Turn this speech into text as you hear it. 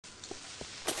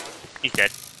He's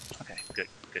dead. Okay, good.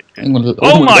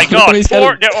 Oh my god!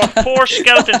 There are 4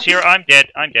 skeletons here. I'm dead.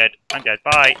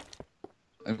 Bye.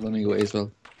 I'm running away as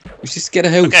well. We should just get a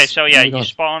house. Okay, so yeah, oh you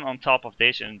spawn on top of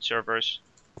this in servers.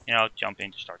 You know, jump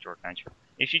in to start your adventure.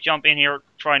 If you jump in here,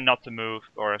 try not to move,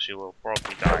 or else you will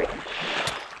probably die.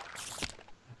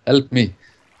 Help me.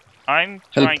 I'm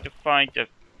trying to find the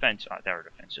fence. Ah, there are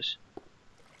the fences.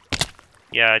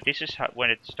 Yeah, this is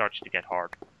when it starts to get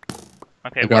hard.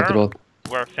 Okay,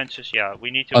 where are fences? Yeah, we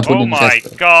need to. Oh my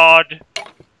god!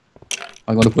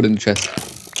 I'm gonna put it in the chest.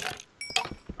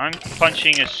 I'm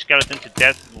punching a skeleton to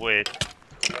death with.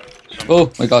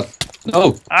 Oh my god!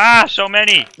 No! Ah, so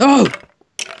many! No!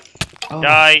 Oh,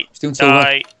 die! Doing so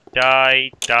well.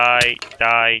 Die!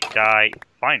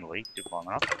 Finally, took long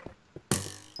enough.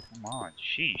 Come on,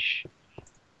 sheesh.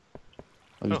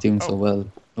 I was doing so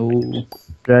well. Oh.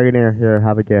 Dragonair, here,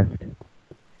 have a gift.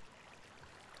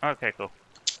 Okay, cool.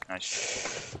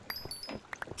 Nice.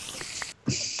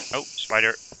 Oh,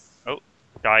 spider. Oh,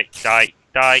 die.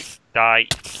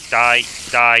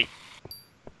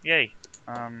 Yay.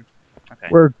 Okay.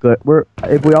 We're good.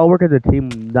 If we all work as a team,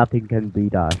 nothing can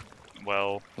beat us.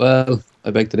 Well,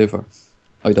 I beg to differ.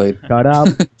 I died. Shut up!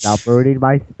 Stop ruining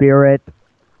my spirit.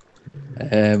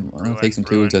 I'll take some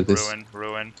tools out of this.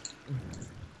 Ruin.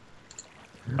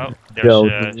 Oh, there's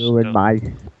Don't ruin my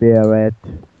spirit.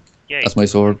 Yay. That's my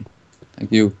sword.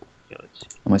 Thank you. Okay, let's see.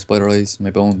 And my spider eyes, my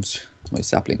bones, my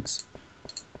saplings.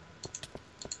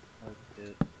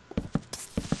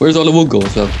 Where's all the wood go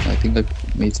as well? I think I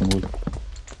made some wood.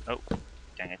 Oh,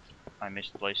 dang it. I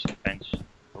misplaced the fence.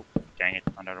 Oh, dang it.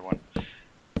 Another one.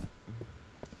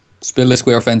 Just build a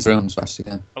square fence around as fast as you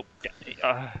can. Oh,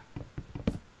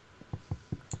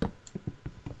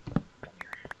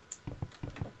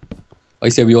 I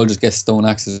say we all just get stone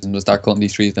axes and just start cutting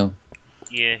these trees down.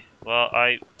 yeah, well,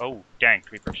 oh, dang,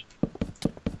 creepers.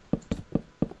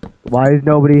 Why is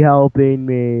nobody helping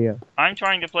me? I'm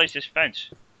trying to place this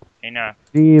fence. In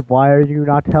Steve, why are you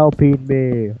not helping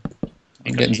me?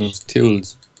 I'm getting some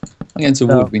tools. I'm getting some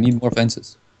wood. We need more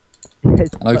fences. And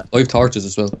I have torches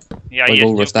as well. Yeah,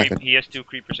 he has 2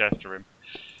 creepers after him.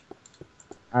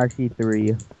 Actually,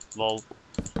 3. Lol.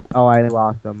 Oh, I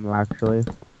lost them, actually.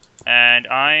 And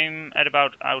I'm at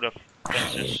about out of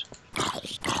fences.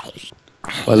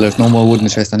 Well, there's no more wood in the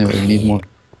chest anyway. We need more.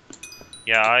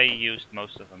 Yeah, I used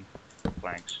most of them.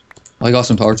 Planks. I got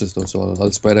some torches though, so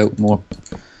I'll spread out more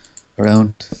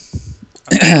around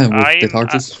Okay, with the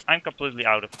torches. I'm completely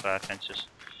out of fences.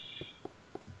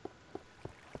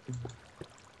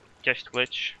 Chest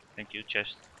glitch. Thank you,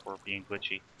 chest, for being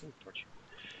glitchy. Ooh, torch.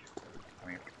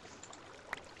 Come here.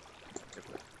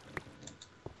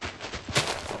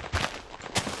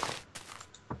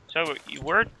 So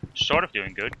we're sort of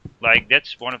doing good. Like,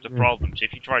 that's one of the problems.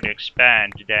 If you try to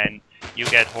expand, then you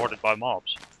get hoarded by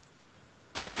mobs.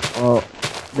 Well,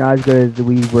 not as good as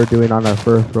we were doing on our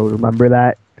first road. Remember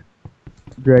that,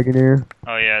 Dragonair?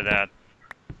 Oh yeah, that.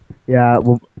 Yeah.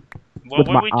 Well,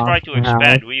 when we tried to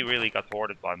expand, we really got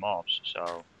hoarded by mobs.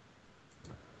 So,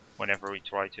 whenever we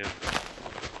try to.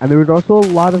 And there was also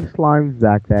a lot of slimes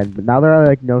back then, but now there are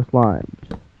like no slimes.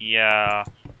 Yeah.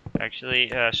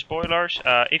 Actually, spoilers,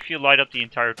 if you light up the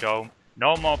entire dome,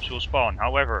 no mobs will spawn.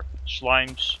 However,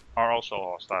 slimes are also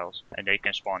hostiles, and they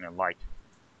can spawn in light.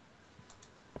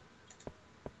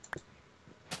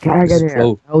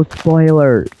 Dragonair, no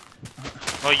spoilers.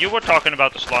 Well, you were talking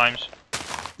about the slimes.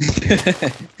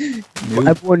 Well,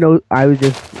 everyone knows. I was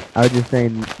just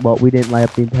saying. Well, we didn't light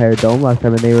up the entire dome last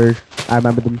time, and they were. I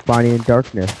remember them spawning in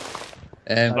darkness.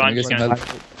 I guess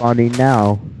Spawning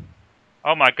now.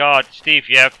 Oh my God, Steve,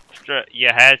 you had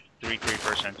 3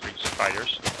 creepers and 3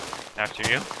 spiders after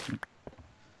you.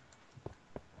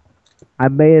 I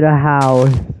made a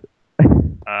house.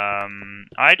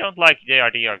 I don't like the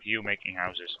idea of you making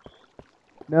houses.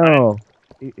 No.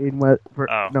 In what?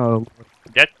 Oh. No.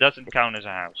 That doesn't count as a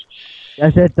house.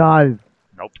 Yes, it does.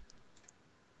 Nope.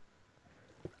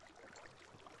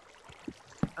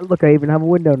 Look, I even have a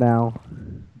window now.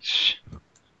 Sure.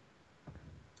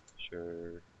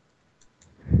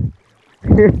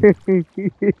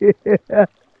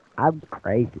 I'm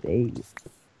crazy.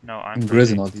 No, I'm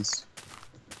grizzing all these.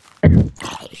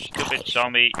 Stupid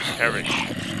zombie, perish.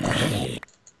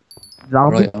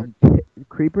 Zombies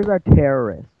creepers are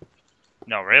terrorists.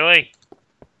 No, really?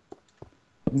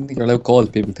 I don't think you're allowed to call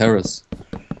people terrorists.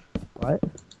 What?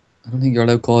 I don't think you're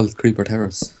allowed to call creeper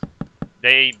terrorists.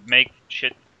 They make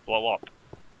shit blow up.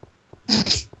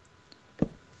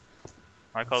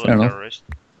 I call them terrorists.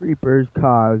 Creepers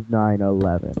caused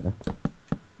 9/11.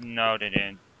 No, they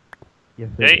didn't. Yes,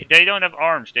 they don't have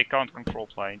arms. They can't control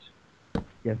planes.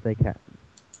 Yes, they can.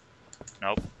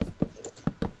 Nope.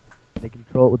 They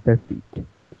control it with their feet.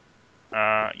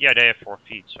 Yeah, they have 4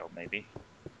 feet, so maybe.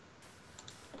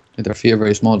 Their feet are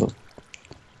very small though.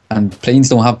 And planes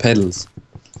don't have pedals.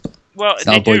 Well,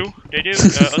 they do. They do.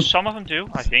 Some of them do,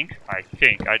 I think.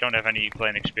 I don't have any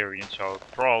plane experience, so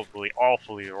probably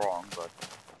awfully wrong, but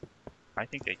I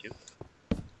think they do.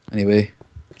 Anyway,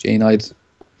 Jane, I'd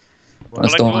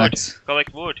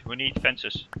Collect wood. We need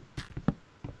fences.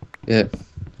 Yeah.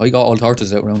 I got all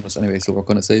torches out around us anyway, so we're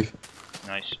kind of safe.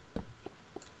 Nice.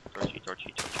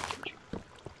 Torchy.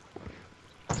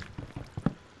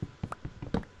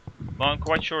 Well, I'm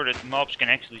quite sure that mobs can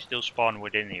actually still spawn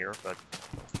within here, but...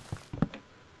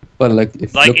 Well, like,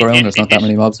 if you look around, there's not that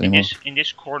many mobs anymore. In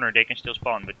this corner, they can still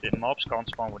spawn, but the mobs can't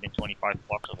spawn within 25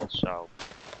 blocks of us, so...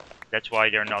 That's why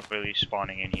they're not really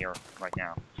spawning in here right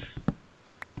now.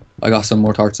 I got some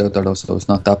more torches out there though, so it's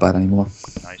not that bad anymore.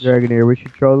 Nice. Dragonair, we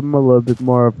should show them a little bit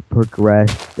more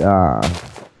progressed,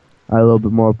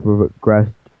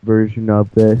 version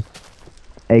of this,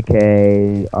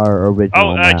 aka our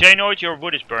original map. Janoid, your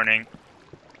wood is burning.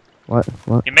 What?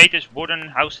 You made this wooden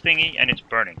house thingy and it's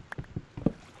burning.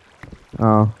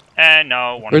 Oh. And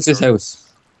no. Where's this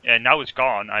house? Yeah, now it's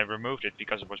gone. I removed it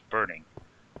because it was burning.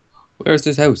 Where's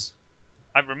this house?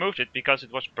 I removed it because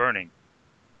it was burning.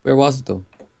 Where was it though?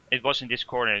 It was in this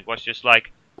corner. It was just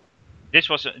like this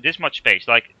much space.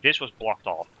 Like this was blocked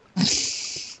off.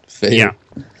 Fail.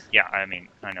 Yeah. I mean,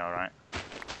 I know, right?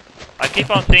 I keep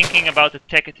on thinking about the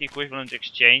ticket equivalent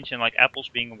exchange and like apples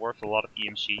being worth a lot of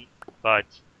EMC, but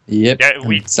yep.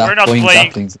 We're not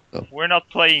playing. We're not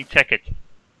playing ticket.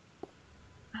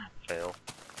 Fail.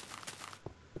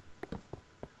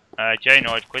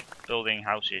 Janoid, quit building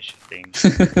houses things.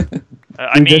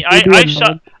 I mean,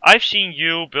 I've seen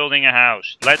you building a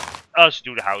house. Let us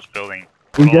do the house building.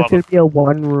 It was just gonna be a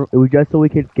one room. It was just so we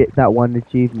could get that one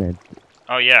achievement.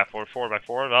 Oh yeah, for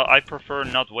 4x4. Well, I prefer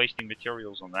not wasting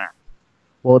materials on that.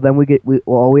 Well, then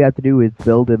all we have to do is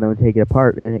build it and then take it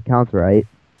apart, and it counts, right?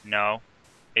 No,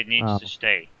 it needs to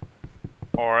stay,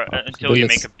 or until you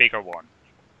make a bigger one.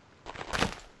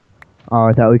 Oh,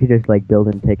 I thought we could just like build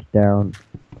and take it down.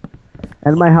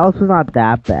 And my house was not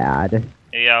that bad.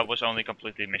 Yeah, it was only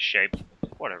completely misshaped.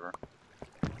 Whatever.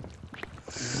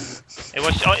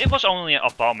 It was only an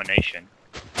abomination.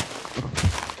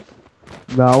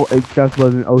 No, it just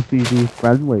wasn't OCD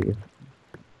friendly.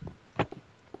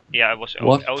 Yeah, it was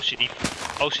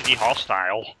OCD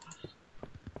hostile.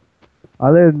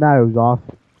 Other than that, it was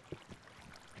awesome.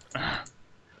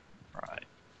 Right.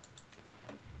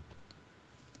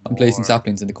 I'm placing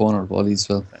saplings in the corner of all these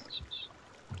fell.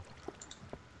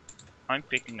 I'm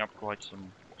picking up quite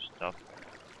some stuff.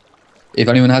 If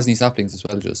anyone has any saplings as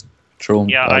well, just throw them.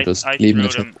 Yeah, I threw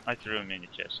them in the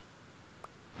chest.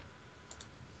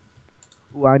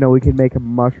 Ooh, I know we can make a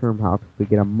mushroom house if we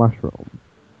get a mushroom.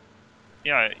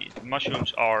 Yeah,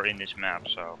 mushrooms are in this map,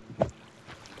 so...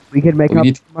 We can make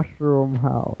a mushroom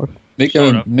house. Make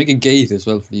a gate as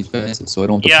well for these fences, so I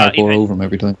don't have to parkour over them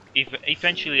every time.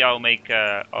 Eventually I'll make,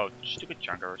 oh, stupid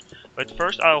chunkers. But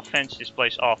first I'll fence this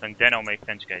place off, and then I'll make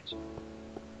fence gates.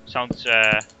 Sounds,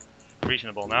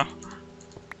 reasonable now?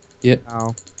 Yeah.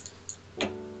 No.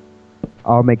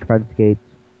 I'll make fence gates.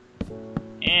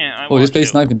 Yeah, this place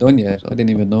is not even done yet, I didn't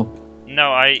even know.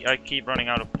 No, I keep running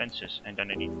out of fences, and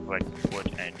then I need to collect wood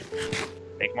and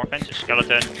make more fences.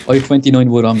 Skeleton. I have 29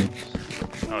 wood on me.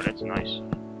 Oh, that's nice.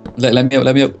 Let me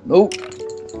out. No!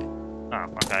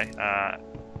 Oh, okay.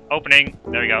 Opening.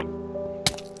 There we go.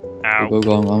 Ow.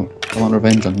 Go. I want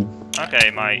revenge on him.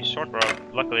 Okay, my sword broke.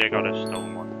 Luckily I got a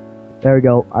stone one. There we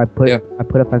go. I put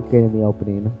a fence gate in the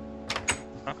opening.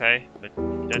 Okay, but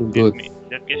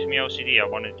that gives me OCD. I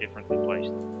want it differently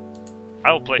placed.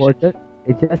 I will place it.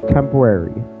 It's just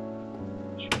temporary.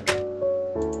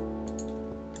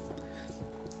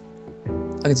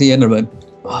 I can see Enderman.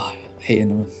 Oh, I hate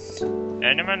Enderman.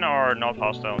 Endermen are not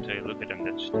hostile until you look at them,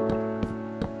 that's stupid.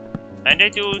 And they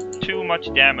do too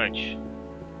much damage.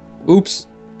 Oops.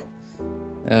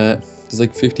 There's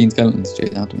like 15 skeletons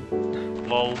chasing after me.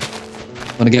 Lol.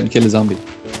 I'm gonna get him to kill a zombie.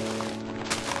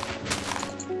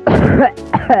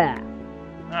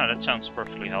 Ah, that sounds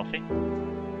perfectly healthy.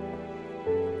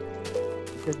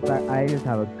 I just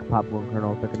have a popcorn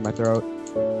kernel stuck in my throat.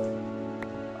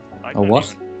 A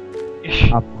what?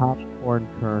 A popcorn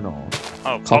kernel.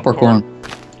 Oh, popcorn.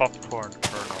 Popcorn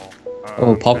kernel.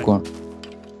 Oh, popcorn.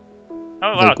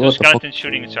 Oh wow, two skeletons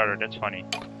shooting each other, that's funny.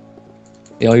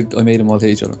 Yeah, I made them all hit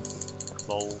each other.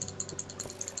 Lol.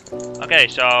 Okay,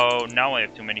 so now I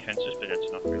have too many fences, but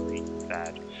that's not really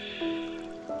bad.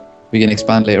 We can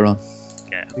expand later on.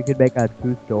 Yeah. We could make a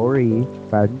 2-story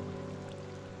fence.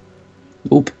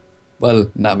 Oop.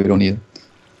 Well, nah, we don't need it.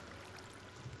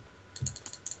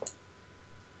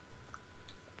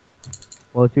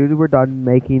 Well, as soon as we're done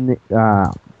making, who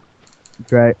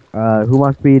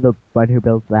wants to be the one who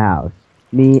builds the house?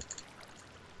 Me.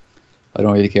 I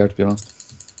don't really care, to be honest.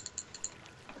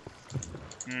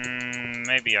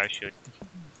 Maybe I should.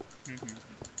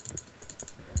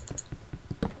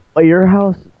 But your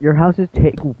houses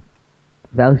take.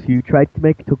 That you tried to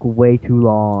make it took way too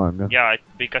long. Yeah,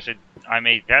 because I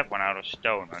made that one out of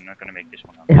stone. I'm not gonna make this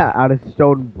one out. Yeah, out of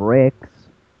stone bricks.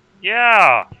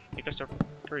 Yeah, because they're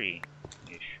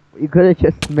free-ish. You could have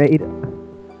just made.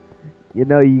 You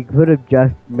know, you could have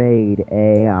just made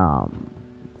a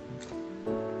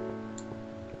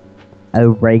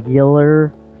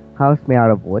regular house made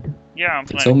out of wood. Yeah, I'm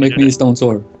planning. So make me a stone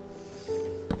sword.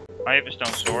 I have a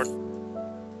stone sword.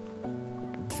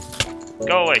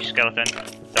 Go away, skeleton.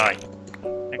 Die.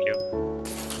 Thank you.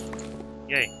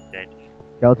 Yay, dead.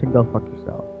 Skeleton, go fuck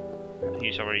yourself.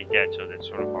 He's already dead, so that's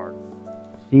sort of hard.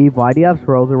 Steve, why do you have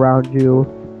squirrels around you?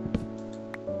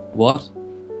 What?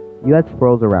 You had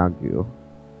squirrels around you.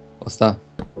 What's that?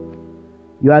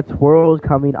 You had squirrels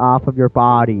coming off of your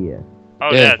body.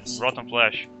 Oh, Yeah. that's rotten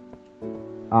flesh.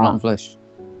 Rotten flesh.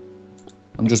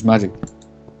 I'm just magic.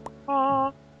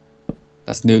 Oh,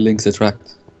 That's new links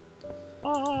attract.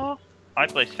 oh. I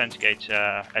place fence gates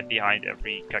at behind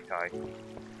every cacti.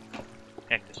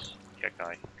 Cactus.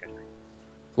 Cacti.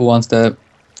 Who wants to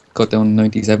cut down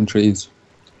 97 trees?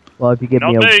 Well, if you give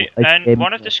Not me a... me! And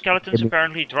one of the skeletons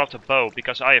apparently dropped a bow,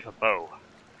 because I have a bow.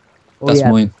 Oh, That's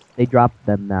yeah, mine. they dropped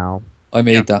them now. I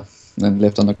made that and then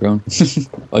left on the ground.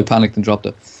 I panicked and dropped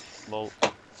it. Lol.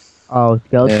 Oh,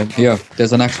 skeleton. Here,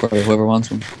 there's an axe for whoever wants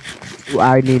one. Ooh,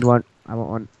 I need one. I want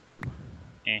one.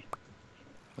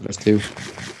 There's two.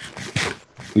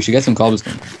 We should get some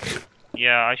cobblestone.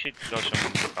 Yeah, I should go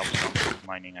some cobblestone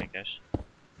mining, I guess.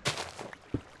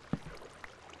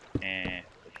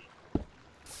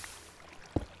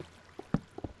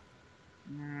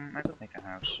 I could make a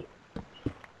house.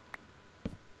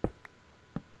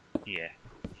 Yeah.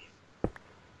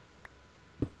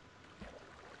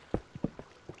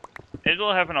 It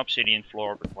will have an obsidian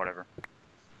floor, but whatever.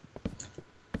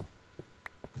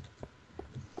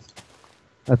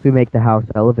 Unless we make the house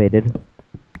elevated.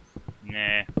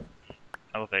 Nah.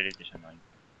 Elevated is annoying.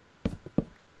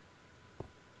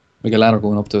 Make a ladder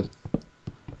going up to it.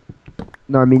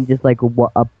 No, I mean just like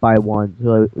up by one.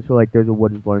 So like there's a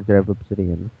wooden floor instead of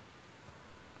obsidian.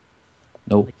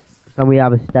 No. So we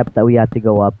have a step that we have to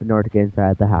go up in order to get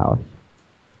inside the house.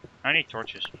 I need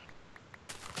torches.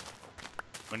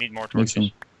 We need more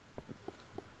torches.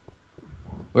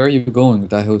 Where are you going with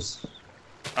that house?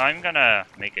 I'm gonna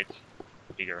make it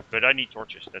bigger, but I need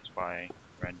torches, that's why I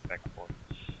ran back and forth.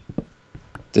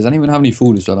 Does anyone have any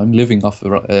food as well? I'm living off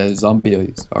zombie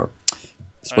eyes or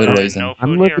spider eyes. No I'm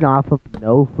food living here. off of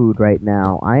no food right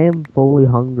now. I am fully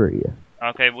hungry.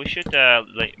 Okay, we should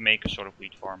make a sort of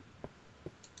wheat farm.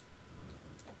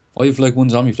 I have like one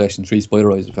zombie flesh and 3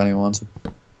 spider eyes if anyone wants it.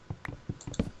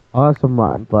 I'll have some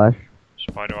rotten flesh.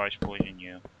 Spider eyes poison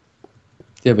you.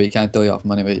 Yeah, but you can't die off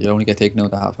them anyway. You only get taken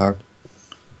out at half heart.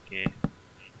 Okay.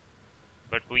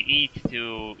 But we eat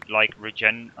to like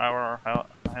regen our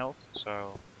health,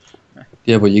 so.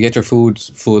 Yeah, but you get your food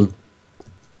full,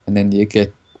 and then you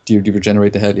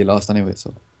regenerate the health you lost anyway.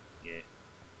 So. Yeah.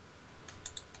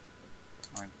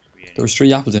 There was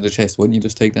 3 apples in the chest. Wouldn't you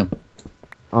just take them?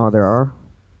 Oh, there are?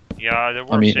 Yeah, there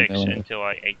were 6 until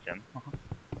I ate them.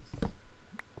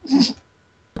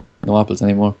 No apples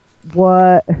anymore.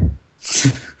 What?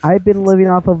 I've been living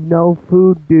off of no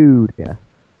food, dude.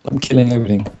 I'm killing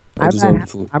everything. I deserve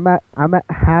food. I'm at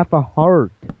half a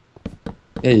heart.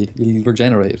 Hey, you'll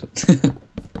regenerate.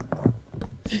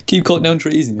 Keep cutting down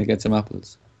trees and you get some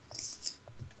apples.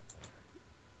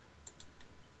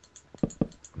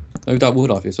 I have that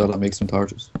wood off you so I'll make some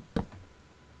torches.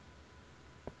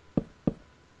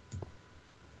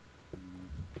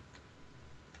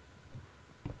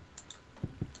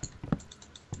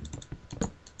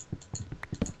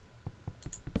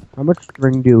 How much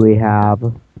string do we have?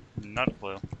 Not a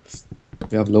clue.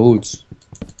 We have loads.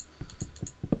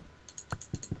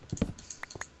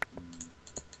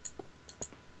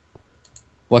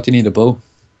 What do you need, a bow?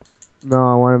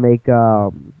 No, I want to make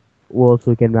wool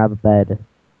so we can have a bed.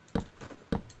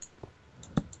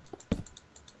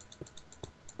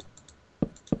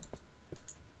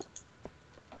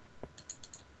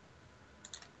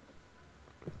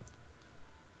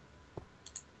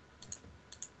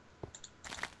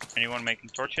 Anyone making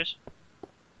torches?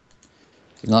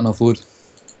 There's not enough wood.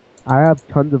 I have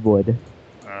tons of wood.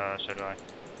 So do I.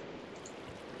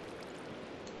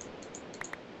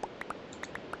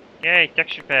 Yay,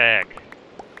 texture pack!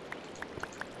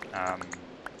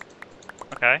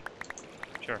 Okay.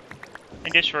 Sure.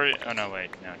 And this for... Oh no,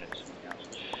 wait. No, that's something else.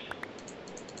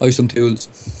 I have some tools.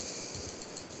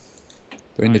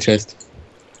 They're in the chest.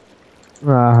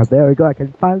 Ah, there we go. I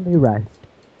can finally rest.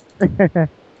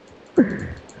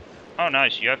 Oh,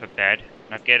 nice. You have a bed.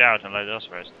 Now get out and let us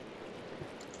rest.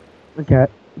 Okay.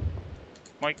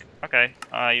 Mike, okay.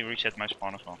 You reset my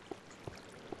spawn as well.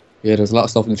 Yeah, there's a lot of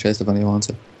stuff in the chest if anyone wants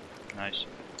it. Nice.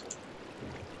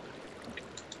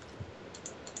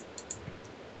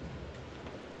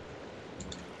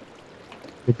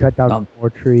 We cut down more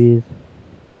trees.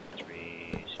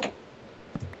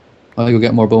 I'll go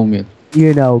get more bone meal.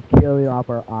 You know, killing off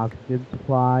our oxygen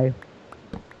supply.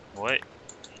 What?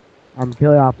 I'm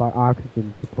killing off our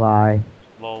oxygen supply.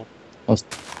 Lol. What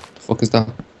the fuck is that?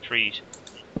 Trees.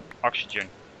 Oxygen.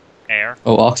 Air.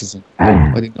 Oh, oxygen. Oh,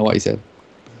 I didn't know what he said.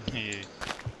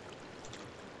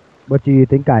 What do you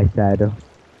think I said?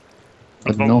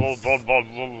 I don't know.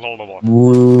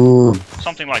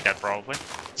 Something like that, probably.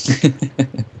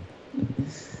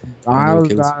 I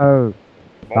was talking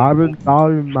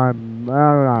my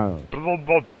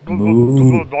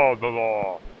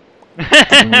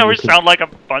We sound like a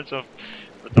bunch of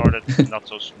retarded, not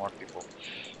so smart people.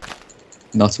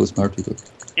 Not so smart people.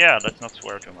 Yeah, let's not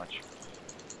swear too much.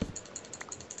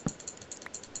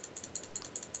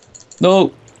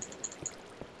 No!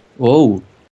 Whoa!